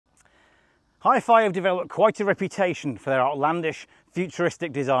HiPhi have developed quite a reputation for their outlandish,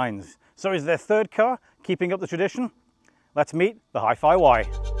 futuristic designs. So is their third car keeping up the tradition? Let's meet the HiPhi Y.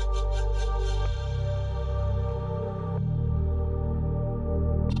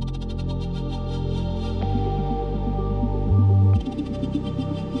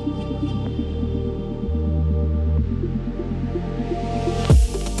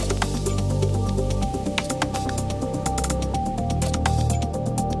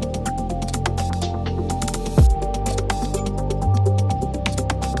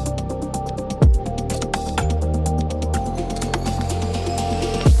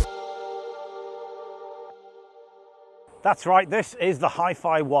 That's right, this is the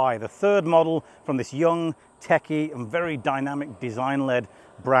HiPhi Y, the third model from this young, techy and very dynamic design-led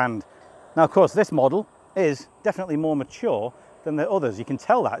brand. Now, of course, this model is definitely more mature than the others. You can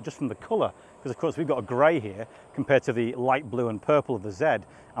tell that just from the colour, because of course we've got a grey here compared to the light blue and purple of the Z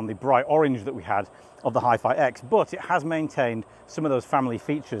and the bright orange that we had of the HiPhi X, but it has maintained some of those family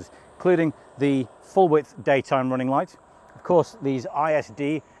features, including the full-width daytime running light. Of course, these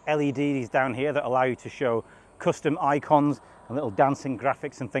ISD LEDs down here that allow you to show custom icons and little dancing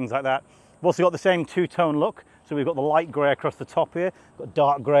graphics and things like that. We've also got the same two-tone look, so we've got the light grey across the top here, got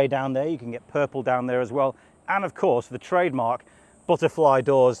dark grey down there, you can get purple down there as well, and of course the trademark butterfly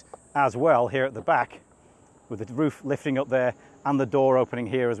doors as well here at the back, with the roof lifting up there and the door opening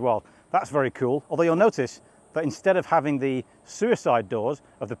here as well. That's very cool, although you'll notice that instead of having the suicide doors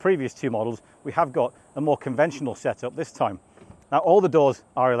of the previous two models, we have got a more conventional setup this time. Now all the doors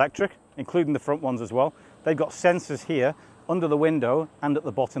are electric, including the front ones as well. They've got sensors here under the window and at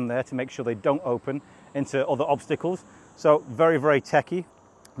the bottom there to make sure they don't open into other obstacles. So very, very techy.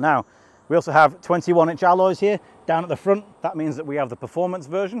 Now, we also have 21-inch alloys here down at the front. That means that we have the performance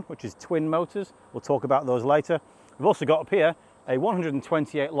version, which is twin motors. We'll talk about those later. We've also got up here a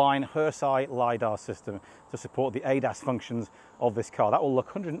 128-line HiPhi LiDAR system to support the ADAS functions of this car. That will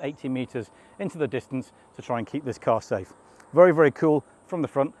look 180 meters into the distance to try and keep this car safe. Very, very cool from the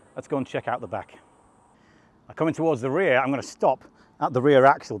front. Let's go and check out the back. Coming towards the rear, I'm going to stop at the rear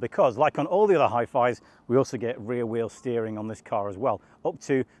axle because, like on all the other HiPhis, we also get rear wheel steering on this car as well, up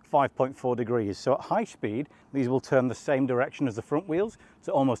to 5.4 degrees. So at high speed, these will turn the same direction as the front wheels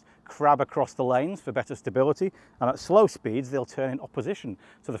to almost crab across the lanes for better stability. And at slow speeds, they'll turn in opposition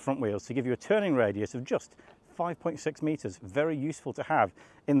to the front wheels to give you a turning radius of just 5.6 meters. Very useful to have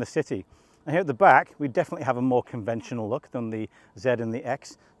in the city. And here at the back, we definitely have a more conventional look than the Z and the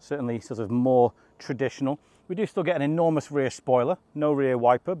X, certainly sort of more traditional. We do still get an enormous rear spoiler, no rear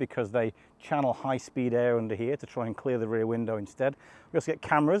wiper because they channel high-speed air under here to try and clear the rear window instead. We also get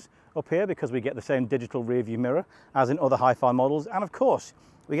cameras up here because we get the same digital rear view mirror as in other HiPhi models. And of course,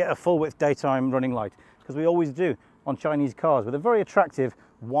 we get a full-width daytime running light, because we always do on Chinese cars, with a very attractive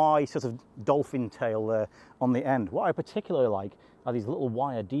Y sort of dolphin tail there on the end. What I particularly like are these little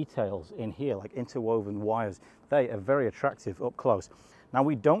wire details in here, like interwoven wires. They are very attractive up close. Now,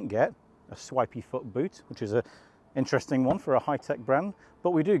 we don't get a swipey foot boot, which is an interesting one for a high-tech brand,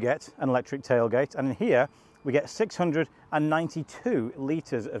 but we do get an electric tailgate, and in here we get 692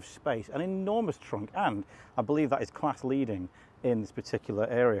 litres of space, an enormous trunk, and I believe that is class leading in this particular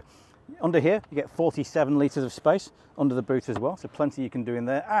area. Under here you get 47 litres of space under the boot as well, so plenty you can do in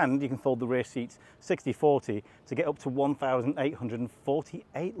there, and you can fold the rear seats 60-40 to get up to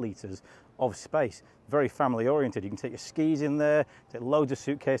 1,848 litres of space. Very family oriented. You can take your skis in there, take loads of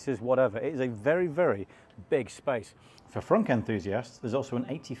suitcases, whatever. It is a very, very big space. For frunk enthusiasts, there's also an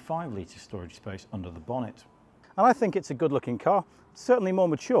 85 litre storage space under the bonnet. And I think it's a good looking car, certainly more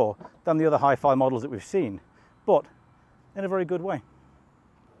mature than the other HiPhi models that we've seen, but in a very good way.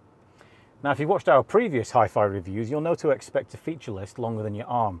 Now, if you've watched our previous HiPhi reviews, you'll know to expect a feature list longer than your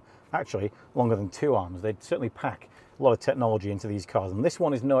arm. Actually, longer than two arms. They certainly pack a lot of technology into these cars, and this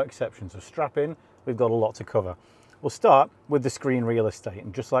one is no exception. So strap in, we've got a lot to cover. We'll start with the screen real estate,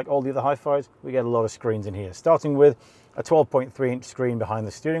 and just like all the other HiPhis, we get a lot of screens in here, starting with a 12.3-inch screen behind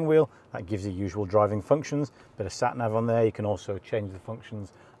the steering wheel. That gives you usual driving functions, bit of sat nav on there. You can also change the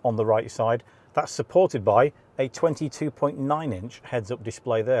functions on the right side. That's supported by a 22.9-inch heads-up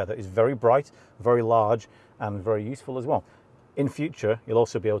display there that is very bright, very large, and very useful as well. In future, you'll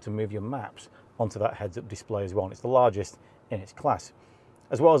also be able to move your maps onto that heads-up display as well, and it's the largest in its class.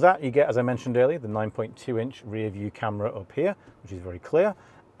 As well as that, you get, as I mentioned earlier, the 9.2-inch rear view camera up here, which is very clear.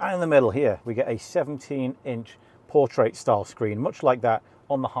 And in the middle here, we get a 17-inch portrait-style screen, much like that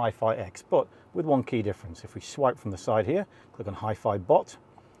on the HiPhi X, but with one key difference. If we swipe from the side here, click on HiPhi Bot,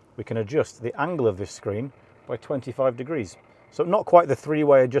 we can adjust the angle of this screen by 25 degrees. So not quite the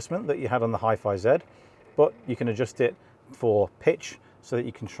three-way adjustment that you had on the HiPhi Z, but you can adjust it for pitch so that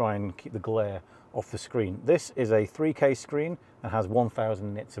you can try and keep the glare off the screen. This is a 3K screen and has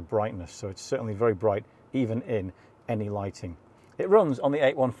 1000 nits of brightness, so it's certainly very bright even in any lighting. It runs on the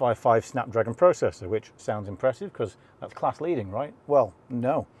 8155 Snapdragon processor, which sounds impressive because that's class leading, right? Well,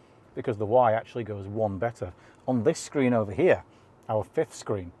 no, because the Y actually goes one better. On this screen over here, our fifth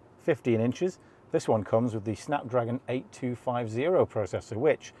screen, 15 inches, this one comes with the Snapdragon 8250 processor,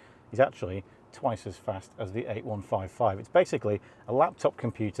 which is actually twice as fast as the 8155. It's basically a laptop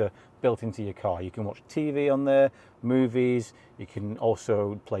computer built into your car. You can watch TV on there, movies, you can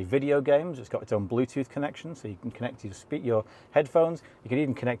also play video games. It's got its own Bluetooth connection, so you can connect your headphones. You can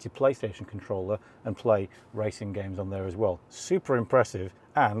even connect your PlayStation controller and play racing games on there as well. Super impressive,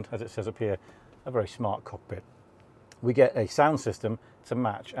 and as it says up here, a very smart cockpit. We get a sound system to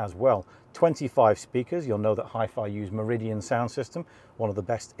match as well. 25 speakers. You'll know that HiPhi use Meridian sound system, one of the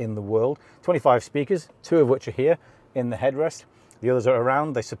best in the world. 25 speakers, 2 of which are here in the headrest. The others are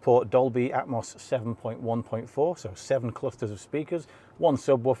around. They support Dolby Atmos 7.1.4, so 7 clusters of speakers, 1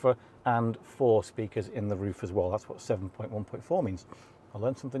 subwoofer, and 4 speakers in the roof as well. That's what 7.1.4 means. I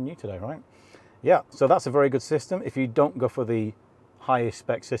learned something new today, right? Yeah, so that's a very good system. If you don't go for the highest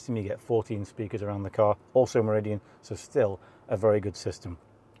spec system, you get 14 speakers around the car, also Meridian, so still a very good system.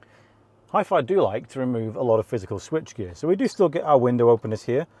 HiPhi do like to remove a lot of physical switchgear, so we do still get our window openers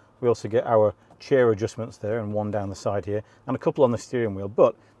here. We also get our chair adjustments there, and one down the side here, and a couple on the steering wheel,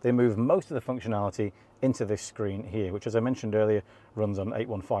 but they move most of the functionality into this screen here, which, as I mentioned earlier, runs on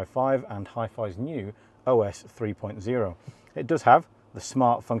 8155 and HiPhi's new OS 3.0. It does have the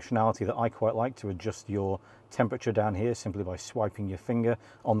smart functionality that I quite like to adjust your temperature down here simply by swiping your finger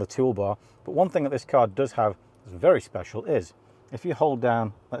on the toolbar. But one thing that this card does have that's very special is if you hold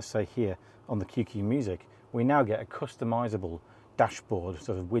down, let's say here on the QQ Music, we now get a customizable dashboard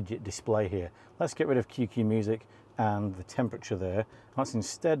sort of widget display here. Let's get rid of QQ Music and the temperature there. Let's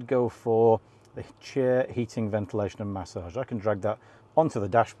instead go for the chair heating, ventilation and massage. I can drag that onto the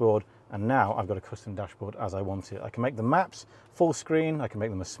dashboard, and now I've got a custom dashboard as I want it. I can make the maps full screen, I can make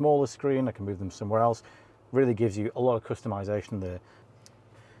them a smaller screen, I can move them somewhere else. Really gives you a lot of customization there.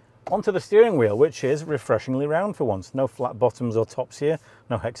 Onto the steering wheel, which is refreshingly round for once. No flat bottoms or tops here,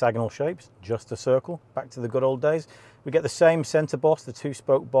 no hexagonal shapes, just a circle. Back to the good old days. We get the same center boss, the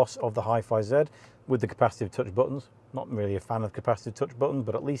 2-spoke boss of the HiPhi Z, with the capacitive touch buttons. Not really a fan of capacitive touch buttons,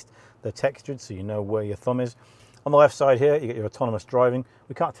 but at least they're textured so you know where your thumb is. On the left side here, you get your autonomous driving.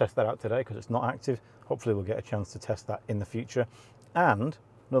 We can't test that out today because it's not active. Hopefully we'll get a chance to test that in the future. And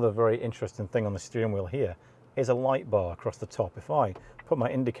another very interesting thing on the steering wheel here is a light bar across the top. If I put my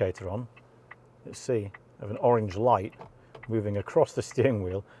indicator on, let's see, I have an orange light moving across the steering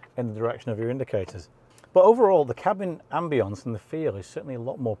wheel in the direction of your indicators. But overall, the cabin ambience and the feel is certainly a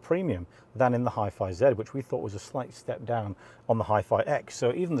lot more premium than in the HiPhi Z, which we thought was a slight step down on the HiPhi X.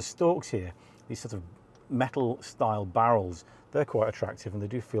 So even the stalks here, these sort of metal style barrels, they're quite attractive and they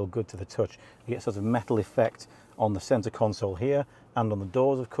do feel good to the touch. You get sort of metal effect on the center console here and on the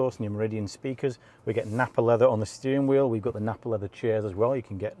doors, of course, and your Meridian speakers. We get Nappa leather on the steering wheel. We've got the Nappa leather chairs as well. You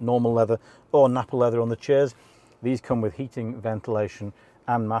can get normal leather or Nappa leather on the chairs. These come with heating, ventilation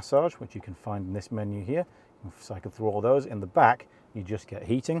and massage, which you can find in this menu here. You can cycle through all those. In the back, you just get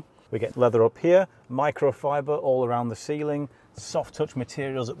heating. We get leather up here, microfiber all around the ceiling, soft touch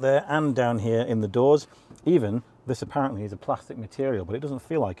materials up there and down here in the doors. Even this apparently is a plastic material, but it doesn't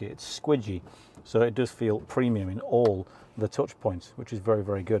feel like it. It's squidgy, so it does feel premium in all the touch points, which is very,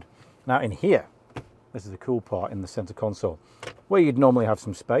 very good. Now in here, this is the cool part in the center console, where you'd normally have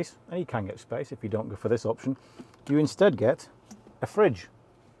some space, and you can get space if you don't go for this option. You instead get a fridge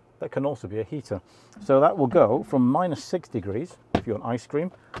that can also be a heater. So that will go from -6 degrees if you want ice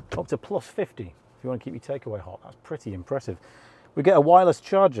cream, up to +50 if you want to keep your takeaway hot. That's pretty impressive. We get a wireless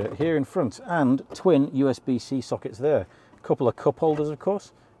charger here in front and twin USB-C sockets there. A couple of cup holders, of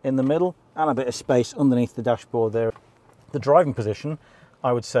course, in the middle, and a bit of space underneath the dashboard there. The driving position,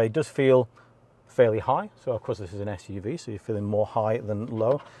 I would say, does feel fairly high. So of course this is an SUV, so you're feeling more high than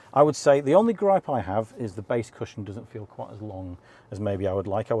low. I would say the only gripe I have is the base cushion doesn't feel quite as long as maybe I would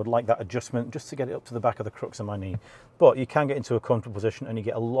like. I would like that adjustment just to get it up to the back of the crux of my knee. But you can get into a comfortable position and you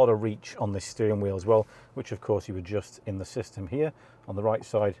get a lot of reach on this steering wheel as well, which of course you adjust in the system here. On the right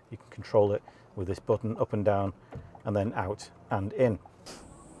side, you can control it with this button up and down and then out and in.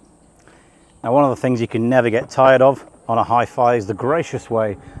 Now, one of the things you can never get tired of on a HiPhi is the gracious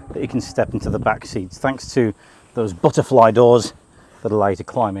way that you can step into the back seats, thanks to those butterfly doors that allow you to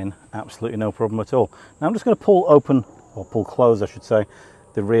climb in. Absolutely no problem at all. Now I'm just going to pull open, or pull close I should say,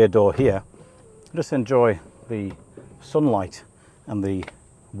 the rear door here. Just enjoy the sunlight and the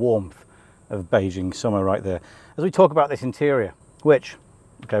warmth of Beijing summer right there. As we talk about this interior, which,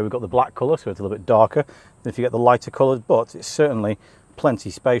 okay, we've got the black colour, so it's a little bit darker than if you get the lighter colours, but it's certainly plenty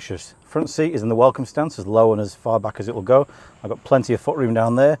spacious. Front seat is in the welcome stance, as low and as far back as it will go. I've got plenty of foot room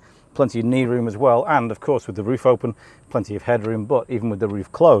down there, plenty of knee room as well, and of course with the roof open, plenty of headroom, but even with the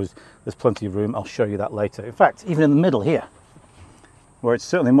roof closed, there's plenty of room. I'll show you that later. In fact, even in the middle here, where it's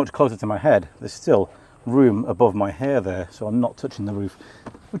certainly much closer to my head, there's still room above my hair there, so I'm not touching the roof,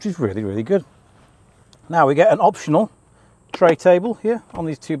 which is really, really good. Now we get an optional tray table here on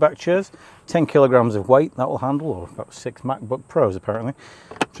these two back chairs, 10 kilograms of weight that will handle, or about 6 MacBook Pros apparently,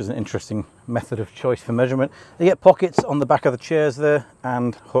 which is an interesting method of choice for measurement. You get pockets on the back of the chairs there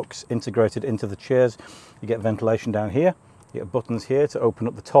and hooks integrated into the chairs. You get ventilation down here, you get buttons here to open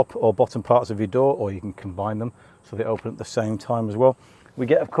up the top or bottom parts of your door, or you can combine them so they open at the same time as well. We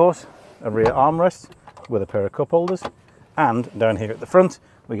get, of course, a rear armrest with a pair of cup holders, and down here at the front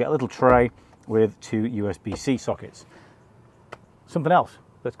we get a little tray with 2 USB-C sockets. Something else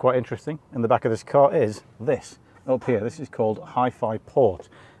that's quite interesting in the back of this car is this up here. This is called HiPhi port,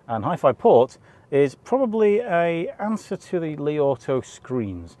 and HiPhi port is probably an answer to the Li Auto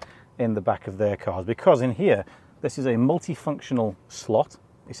screens in the back of their cars, because in here this is a multifunctional slot,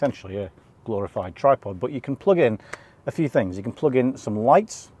 essentially a glorified tripod, but you can plug in a few things. You can plug in some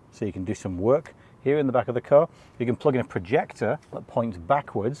lights so you can do some work here in the back of the car. You can plug in a projector that points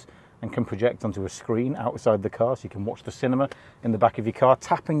backwards and can project onto a screen outside the car, so you can watch the cinema in the back of your car,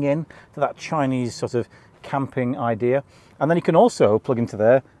 tapping in to that Chinese sort of camping idea. And then you can also plug into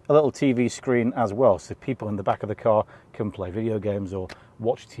there a little TV screen as well, so people in the back of the car can play video games or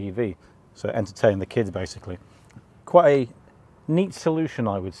watch TV, so entertain the kids basically. Quite a neat solution,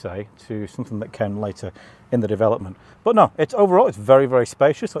 I would say, to something that came later in the development. But no, it's overall, it's very, very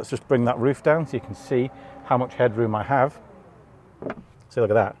spacious. Let's just bring that roof down so you can see how much headroom I have. See, look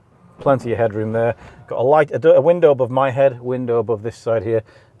at that. Plenty of headroom there. Got a window above my head, window above this side here,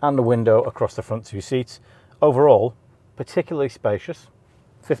 and a window across the front 2 seats. Overall, particularly spacious.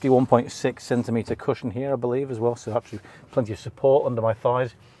 51.6 centimetre cushion here, I believe, as well, so actually plenty of support under my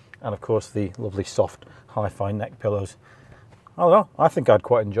thighs. And of course the lovely soft HiPhi neck pillows. I don't know, I think I'd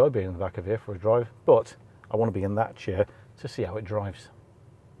quite enjoy being in the back of here for a drive, but I want to be in that chair to see how it drives.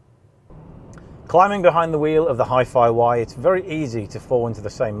 Climbing behind the wheel of the HiPhi Y, it's very easy to fall into the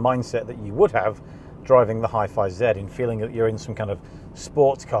same mindset that you would have driving the HiPhi Z, in feeling that you're in some kind of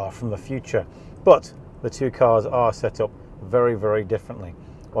sports car from the future. But the two cars are set up very, very differently.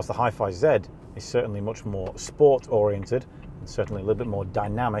 Whilst the HiPhi Z is certainly much more sport oriented and certainly a little bit more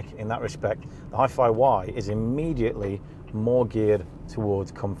dynamic in that respect, the HiPhi Y is immediately more geared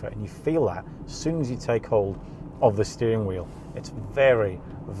towards comfort, and you feel that as soon as you take hold of the steering wheel. It's very,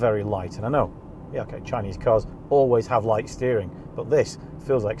 very light. And I know, yeah, okay, Chinese cars always have light steering, but this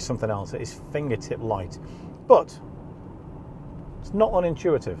feels like something else. It is fingertip light, but it's not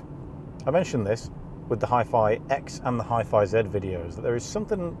unintuitive. I mentioned this with the HiPhi X and the HiPhi Z videos, that there is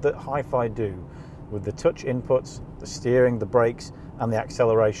something that HiPhi do with the touch inputs, the steering, the brakes, and the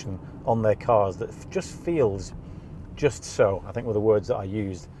acceleration on their cars that just feels just so, I think were the words that I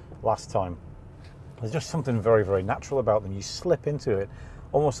used last time. There's just something very, very natural about them. You slip into it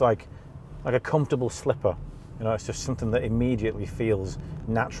almost like a comfortable slipper. You know, it's just something that immediately feels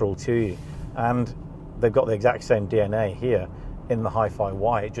natural to you. And they've got the exact same DNA here in the HiPhi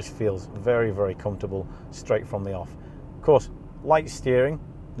Y. It just feels very, very comfortable straight from the off. Of course, light steering,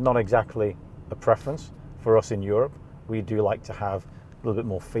 not exactly a preference for us in Europe. We do like to have a little bit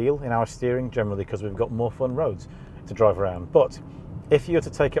more feel in our steering, generally because we've got more fun roads to drive around. But if you were to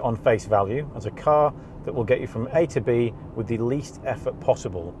take it on face value as a car that will get you from A to B with the least effort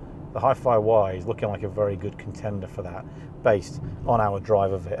possible, the HiPhi Y is looking like a very good contender for that, based on our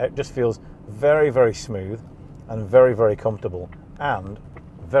drive of it. It just feels very, very smooth and very, very comfortable, and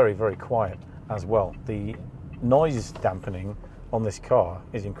very, very quiet as well. The noise dampening on this car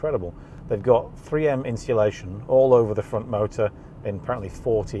is incredible. They've got 3M insulation all over the front motor in apparently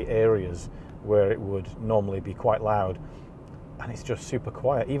 40 areas where it would normally be quite loud, and it's just super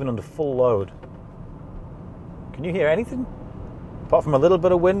quiet, even under full load. Can you hear anything? Apart from a little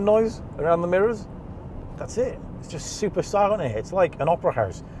bit of wind noise around the mirrors, that's it. It's just super silent here. It's like an opera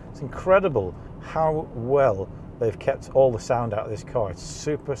house. It's incredible how well they've kept all the sound out of this car. It's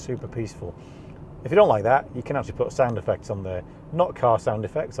super, super peaceful. If you don't like that, you can actually put sound effects on there. Not car sound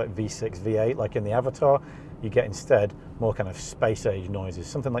effects like V6, V8, like in the Avatar. You get instead more kind of space age noises,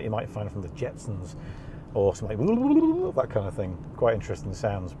 something like you might find from the Jetsons or something like that kind of thing. Quite interesting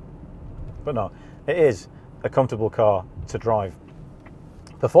sounds. But no, it is a comfortable car to drive.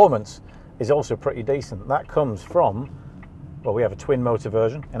 Performance is also pretty decent. That comes from, well, we have a twin motor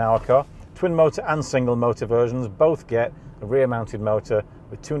version in our car. Twin motor and single motor versions both get a rear-mounted motor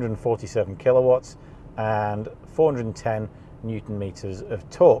with 247 kilowatts and 410 Newton meters of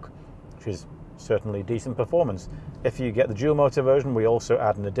torque, which is certainly decent performance. If you get the dual motor version, we also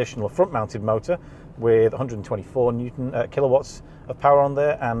add an additional front-mounted motor with 124 kilowatts of power on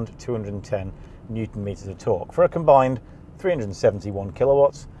there and 210 Newton meters of torque for a combined 371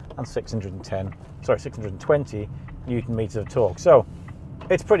 kilowatts and 620 Newton meters of torque. So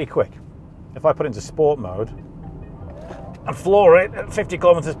it's pretty quick. If I put it into sport mode and floor it at 50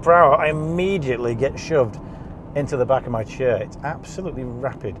 kilometers per hour, I immediately get shoved into the back of my chair. It's absolutely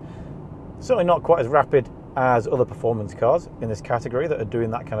rapid. Certainly not quite as rapid as other performance cars in this category that are doing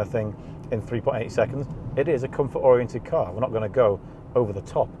that kind of thing in 3.8 seconds. It is a comfort-oriented car. We're not going to go over the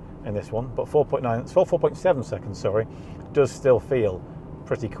top in this one, but 4.7 seconds, sorry, does still feel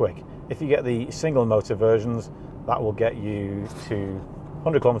pretty quick. If you get the single motor versions, that will get you to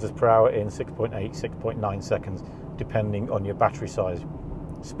 100 kilometers per hour in 6.8, 6.9 seconds, depending on your battery size.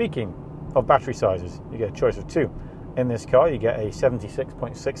 Speaking of battery sizes, you get a choice of two. In this car, you get a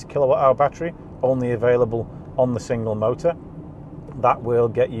 76.6 kilowatt hour battery, only available on the single motor. That will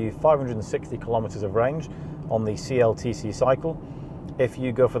get you 560 kilometers of range on the CLTC cycle. If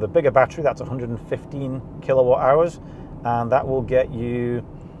you go for the bigger battery, that's 115 kilowatt hours, and that will get you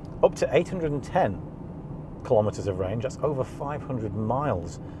up to 810 kilometers of range. That's over 500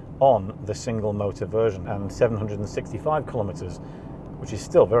 miles on the single motor version, and 765 kilometers, which is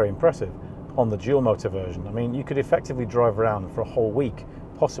still very impressive, on the dual motor version. I mean, you could effectively drive around for a whole week,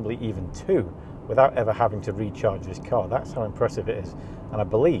 possibly even two, without ever having to recharge this car. That's how impressive it is. And I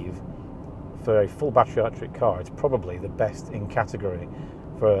believe for a full battery electric car, it's probably the best in category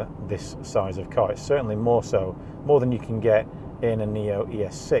for this size of car. It's certainly more than you can get in a Neo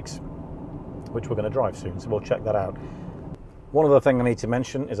ES6, which we're going to drive soon, so we'll check that out. One other thing I need to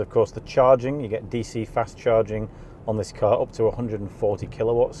mention is, of course, the charging. You get DC fast charging on this car up to 140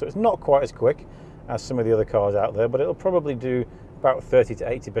 kilowatts, so it's not quite as quick as some of the other cars out there, but it'll probably do about 30 to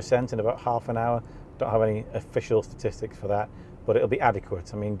 80% in about half an hour. Don't have any official statistics for that, but it'll be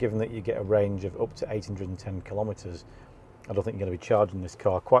adequate. I mean, given that you get a range of up to 810 kilometers, I don't think you're going to be charging this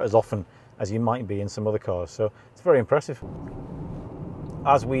car quite as often as you might be in some other cars, so it's very impressive.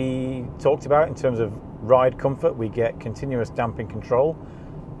 As we talked about in terms of ride comfort, we get continuous damping control,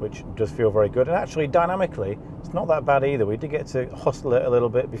 which does feel very good, and actually dynamically it's not that bad either. We did get to hustle it a little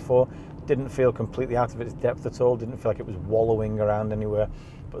bit before. Didn't feel completely out of its depth at all, didn't feel like it was wallowing around anywhere,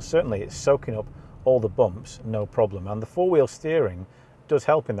 but certainly it's soaking up all the bumps, no problem. And the four-wheel steering does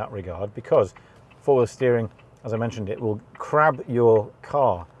help in that regard, because four-wheel steering, as I mentioned, it will crab your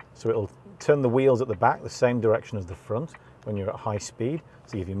car, so it'll turn the wheels at the back the same direction as the front when you're at high speed,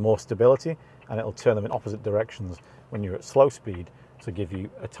 to give you more stability, and it'll turn them in opposite directions when you're at slow speed to give you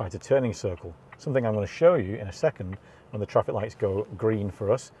a tighter turning circle. Something I'm going to show you in a second when the traffic lights go green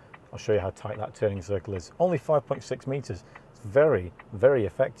for us. I'll show you how tight that turning circle is. Only 5.6 meters. It's very, very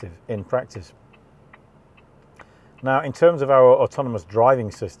effective in practice. Now, in terms of our autonomous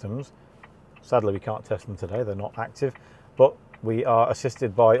driving systems, sadly we can't test them today, they're not active, but we are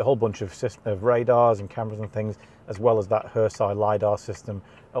assisted by a whole bunch of radars and cameras and things, as well as that HiPhi LiDAR system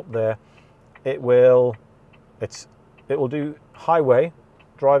up there. It will do highway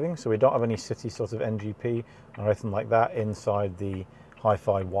driving, so we don't have any city sort of NGP or anything like that inside the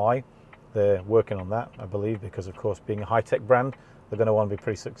HiPhi Y. They're working on that, I believe, because of course, being a high-tech brand, they're going to want to be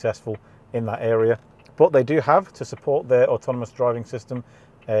pretty successful in that area. But they do have, to support their autonomous driving system,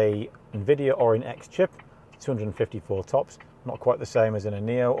 a NVIDIA Orin X chip, 254 tops, not quite the same as in a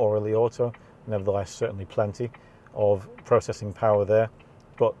Neo or a Li Auto, nevertheless certainly plenty of processing power there,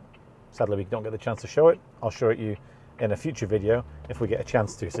 but sadly we don't get the chance to show it. I'll show it you in a future video if we get a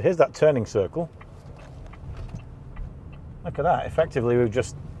chance to. So here's that turning circle. Look at that, effectively we've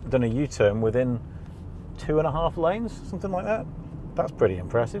just done a U-turn within 2.5 lanes, something like that. That's pretty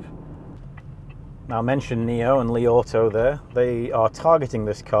impressive. Now, I mentioned Neo and Li Auto there. They are targeting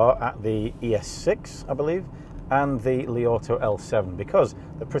this car at the ES6, I believe, and the Li Auto L7, because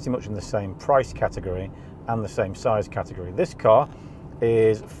they're pretty much in the same price category and the same size category. This car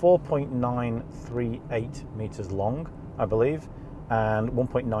is 4.938 meters long, I believe, and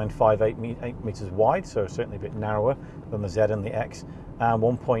 1.958 meters wide, so certainly a bit narrower than the Z and the X, and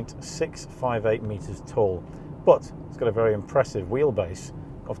 1.658 meters tall. But it's got a very impressive wheelbase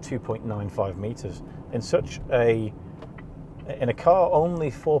of 2.95 meters. In a car only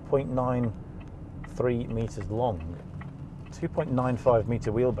 4.93 meters long, 2.95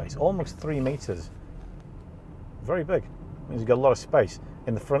 meter wheelbase, almost 3 meters. Very big. It means you've got a lot of space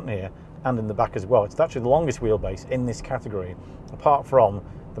in the front here and in the back as well. It's actually the longest wheelbase in this category, apart from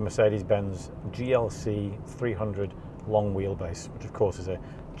the Mercedes-Benz GLC 300 long wheelbase, which of course is a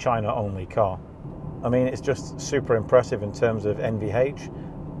China-only car. I mean, it's just super impressive in terms of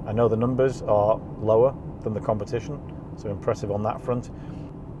NVH. I know the numbers are lower than the competition, so impressive on that front,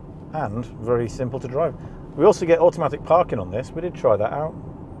 and very simple to drive. We also get automatic parking on this. We did try that out.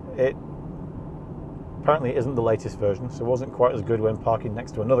 It apparently isn't the latest version, so it wasn't quite as good when parking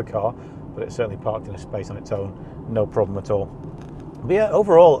next to another car, but it certainly parked in a space on its own, no problem at all. But yeah,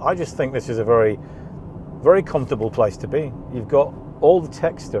 overall, I just think this is a very, very comfortable place to be. You've got all the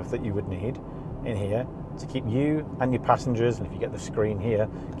tech stuff that you would need in here to keep you and your passengers, and if you get the screen here,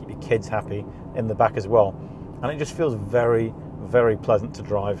 keep your kids happy in the back as well. And it just feels very, very pleasant to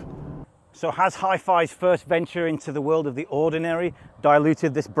drive. So has HiPhi's first venture into the world of the ordinary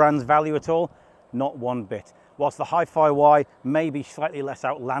diluted this brand's value at all? Not one bit. Whilst the HiPhi Y may be slightly less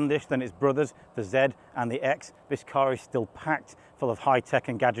outlandish than its brothers, the Z and the X, this car is still packed full of high tech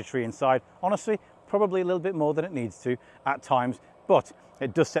and gadgetry inside. Honestly, probably a little bit more than it needs to at times, but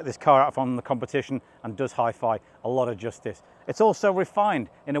it does set this car out from the competition and does HiPhi a lot of justice. It's also refined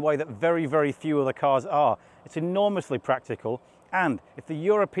in a way that very, very few other cars are. It's enormously practical, and if the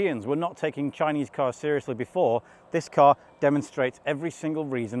Europeans were not taking Chinese cars seriously before, this car demonstrates every single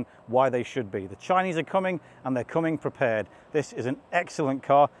reason why they should be. The Chinese are coming, and they're coming prepared. This is an excellent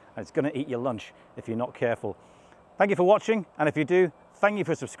car, and it's going to eat your lunch if you're not careful. Thank you for watching, and if you do, thank you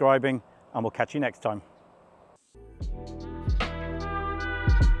for subscribing, and we'll catch you next time.